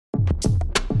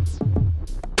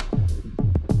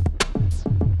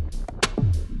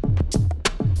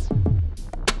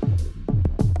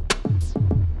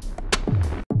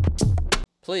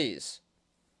please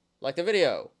like the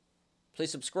video,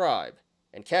 please subscribe,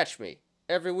 and catch me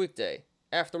every weekday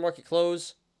after market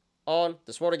close on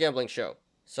the Smarter Gambling Show.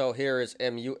 So here is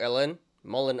MULN,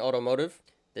 Mullen Automotive.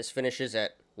 This finishes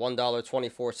at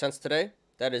 $1.24 today.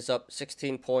 That is up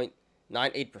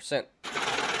 16.98%.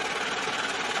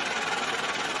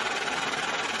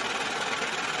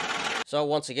 So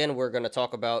once again, we're going to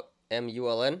talk about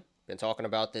MULN. Been talking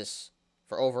about this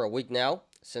for over a week now,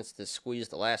 since this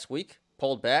squeezed last week.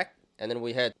 Pulled back, and then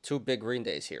we had two big green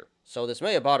days here. So this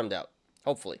may have bottomed out,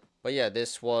 hopefully. But yeah,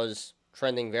 this was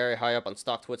trending very high up on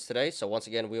StockTwits today, so once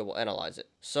again, we will analyze it.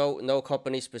 So no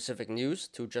company-specific news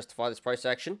to justify this price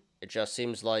action. It just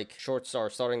seems like shorts are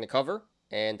starting to cover,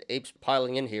 and apes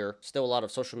piling in here. Still a lot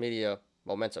of social media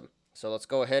momentum. So let's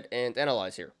go ahead and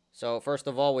analyze here. So first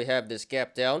of all, we have this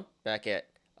gap down back at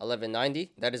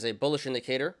 1190. That is a bullish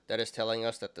indicator. That is telling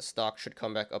us that the stock should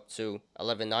come back up to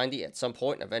 1190 at some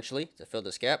point eventually to fill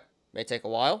this gap. May take a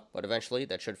while, but eventually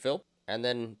that should fill. And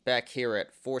then back here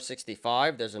at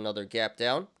 465, there's another gap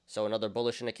down. So another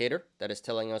bullish indicator that is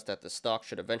telling us that the stock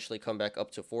should eventually come back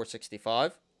up to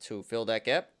 465 to fill that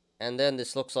gap. And then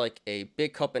this looks like a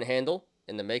big cup and handle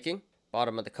in the making.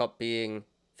 Bottom of the cup being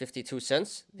 52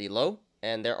 cents, the low.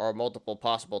 And there are multiple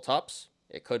possible tops.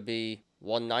 It could be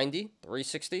 190,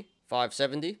 360,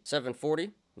 570,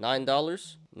 740,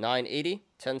 $9, 980,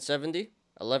 1070,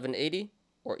 1180,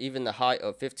 or even the high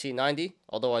of 1590.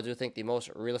 Although I do think the most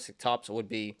realistic tops would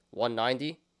be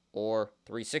 190 or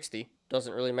 360.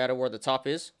 Doesn't really matter where the top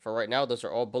is. For right now, those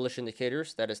are all bullish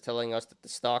indicators. That is telling us that the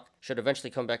stock should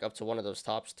eventually come back up to one of those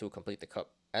tops to complete the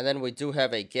cup. And then we do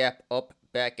have a gap up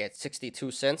back at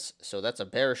 62 cents. So that's a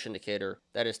bearish indicator.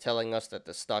 That is telling us that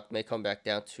the stock may come back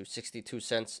down to 62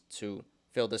 cents to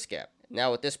fill this gap.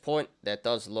 Now at this point, that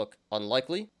does look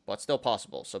unlikely, but still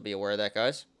possible. So be aware of that,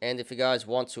 guys. And if you guys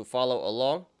want to follow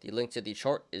along, the link to the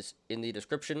chart is in the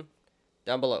description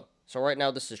down below. So right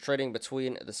now, this is trading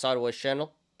between the sideways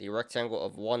channel, the rectangle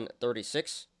of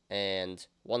 136 and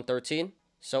 113.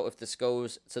 So if this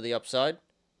goes to the upside,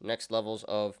 next levels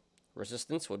of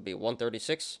resistance would be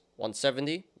 136,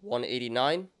 170,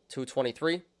 189,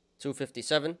 223,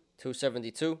 257,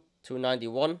 272,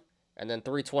 291, and then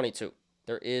 322.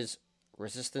 There is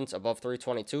resistance above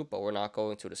 322, but we're not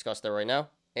going to discuss that right now.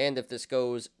 And if this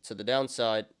goes to the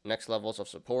downside, next levels of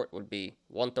support would be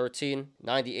 113,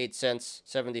 98 cents,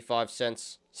 75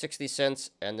 cents, 60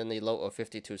 cents, and then the low of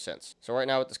 52 cents. So right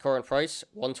now at this current price,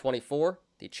 124,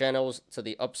 the channels to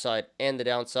the upside and the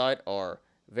downside are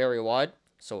very wide.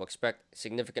 So expect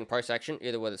significant price action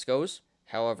either way this goes.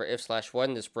 However,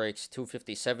 if/when this breaks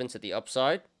 257 to the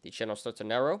upside, the channel starts to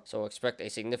narrow. So expect a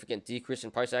significant decrease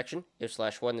in price action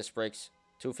if/when this breaks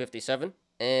 257.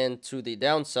 And to the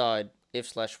downside,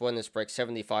 if/when this breaks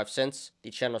 75 cents,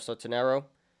 the channel starts to narrow.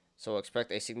 So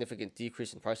expect a significant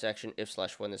decrease in price action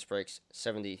if/when this breaks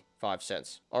 75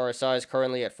 cents. RSI is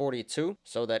currently at 42,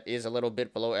 so that is a little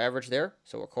bit below average there.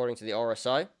 So according to the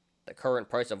RSI, the current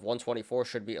price of 124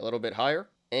 should be a little bit higher.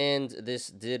 And this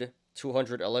did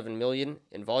 211 million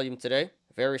in volume today.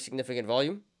 Very significant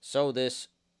volume. So this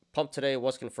pump today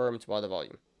was confirmed by the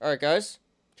volume. Alright guys,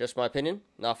 just my opinion,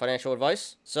 not financial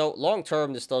advice. So long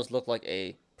term, this does look like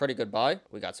a pretty good buy.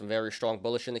 We got some very strong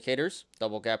bullish indicators.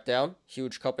 Double gap down,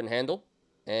 huge cup and handle,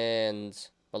 and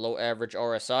below average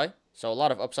RSI. So a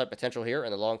lot of upside potential here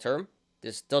in the long term.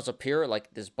 This does appear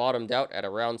like this bottomed out at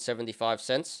around 75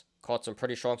 cents. Caught some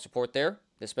pretty strong support there.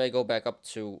 This may go back up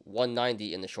to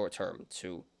 190 in the short term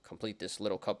to complete this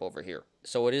little cup over here.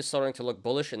 So it is starting to look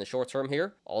bullish in the short term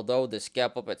here, although this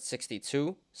gap up at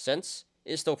 62 cents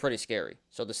is still pretty scary.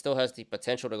 So this still has the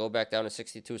potential to go back down to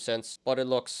 62 cents, but it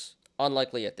looks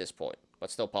unlikely at this point,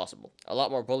 but still possible. A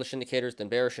lot more bullish indicators than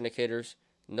bearish indicators,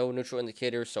 no neutral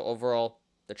indicators, so overall,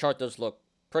 the chart does look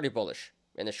pretty bullish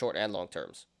in the short and long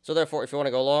terms. So therefore, if you want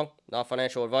to go long, not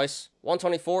financial advice,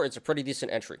 124 is a pretty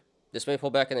decent entry. This may pull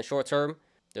back in the short term.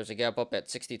 There's a gap up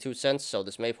at 62 cents, so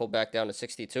this may pull back down to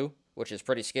 62, which is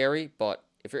pretty scary, but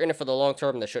if you're in it for the long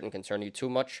term, this shouldn't concern you too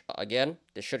much. Again,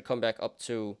 this should come back up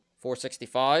to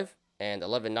 465 and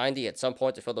 1190 at some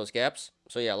point to fill those gaps.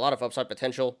 So yeah, a lot of upside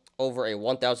potential, over a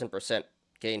 1000%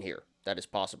 gain here. That is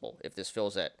possible if this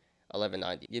fills at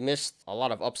 1190. You missed a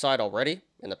lot of upside already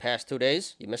in the past 2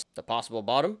 days. You missed the possible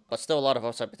bottom, but still a lot of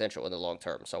upside potential in the long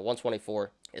term. So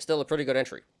 124 is still a pretty good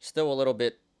entry. Still a little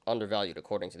bit undervalued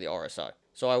according to the RSI.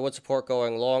 So I would support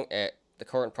going long at the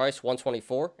current price,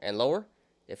 124 and lower.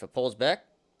 If it pulls back,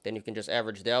 then you can just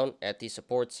average down at these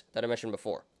supports that I mentioned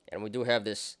before. And we do have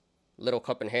this little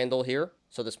cup and handle here.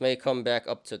 So this may come back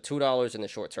up to $2 in the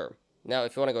short term. Now,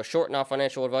 if you want to go short, not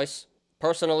financial advice,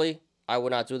 personally, I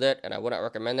would not do that, and I would not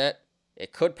recommend that.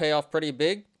 It could pay off pretty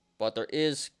big, but there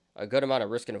is a good amount of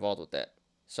risk involved with that.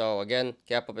 So again,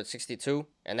 gap up at 62,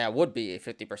 and that would be a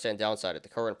 50% downside at the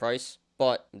current price.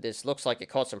 But this looks like it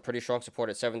caught some pretty strong support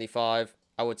at 75.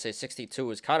 I would say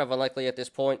 62 is kind of unlikely at this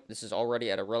point. This is already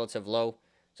at a relative low.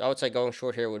 So I would say going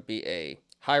short here would be a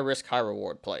high risk, high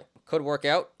reward play. Could work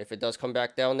out if it does come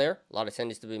back down there. A lot of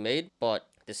tendencies to be made, but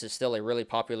this is still a really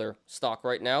popular stock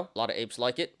right now. A lot of apes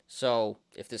like it. So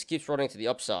if this keeps running to the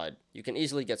upside, you can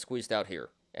easily get squeezed out here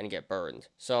and get burned.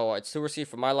 So it's too risky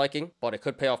for my liking, but it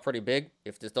could pay off pretty big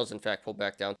if this does in fact pull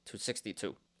back down to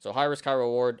 62. So high risk, high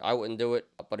reward. I wouldn't do it,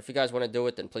 but if you guys want to do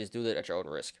it, then please do that at your own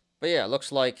risk. But yeah,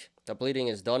 looks like the bleeding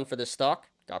is done for this stock.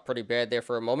 Got pretty bad there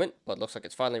for a moment, but looks like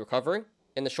it's finally recovering.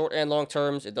 In the short and long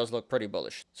terms, it does look pretty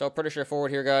bullish. So pretty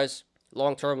straightforward here, guys.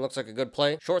 Long term looks like a good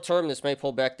play. Short term, this may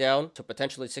pull back down to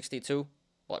potentially 62,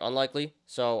 but unlikely.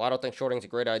 So I don't think shorting is a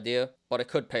great idea, but it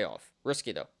could pay off.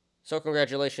 Risky though. So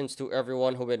congratulations to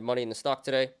everyone who made money in the stock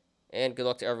today, and good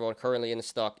luck to everyone currently in the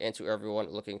stock and to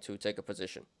everyone looking to take a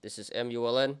position. This is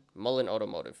MULN, Mullen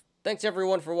Automotive. Thanks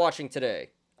everyone for watching today.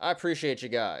 I appreciate you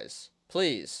guys.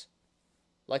 Please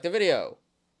like the video.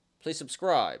 Please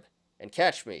subscribe and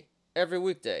catch me every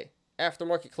weekday after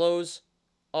market close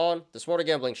on the Smarter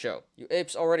Gambling Show. You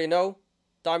apes already know.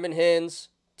 Diamond hands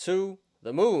to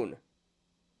the moon.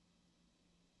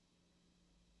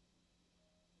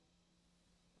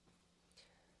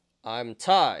 I'm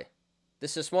Ty.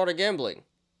 This is Smarter Gambling.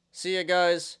 See you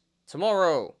guys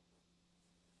tomorrow.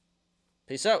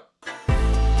 Peace out.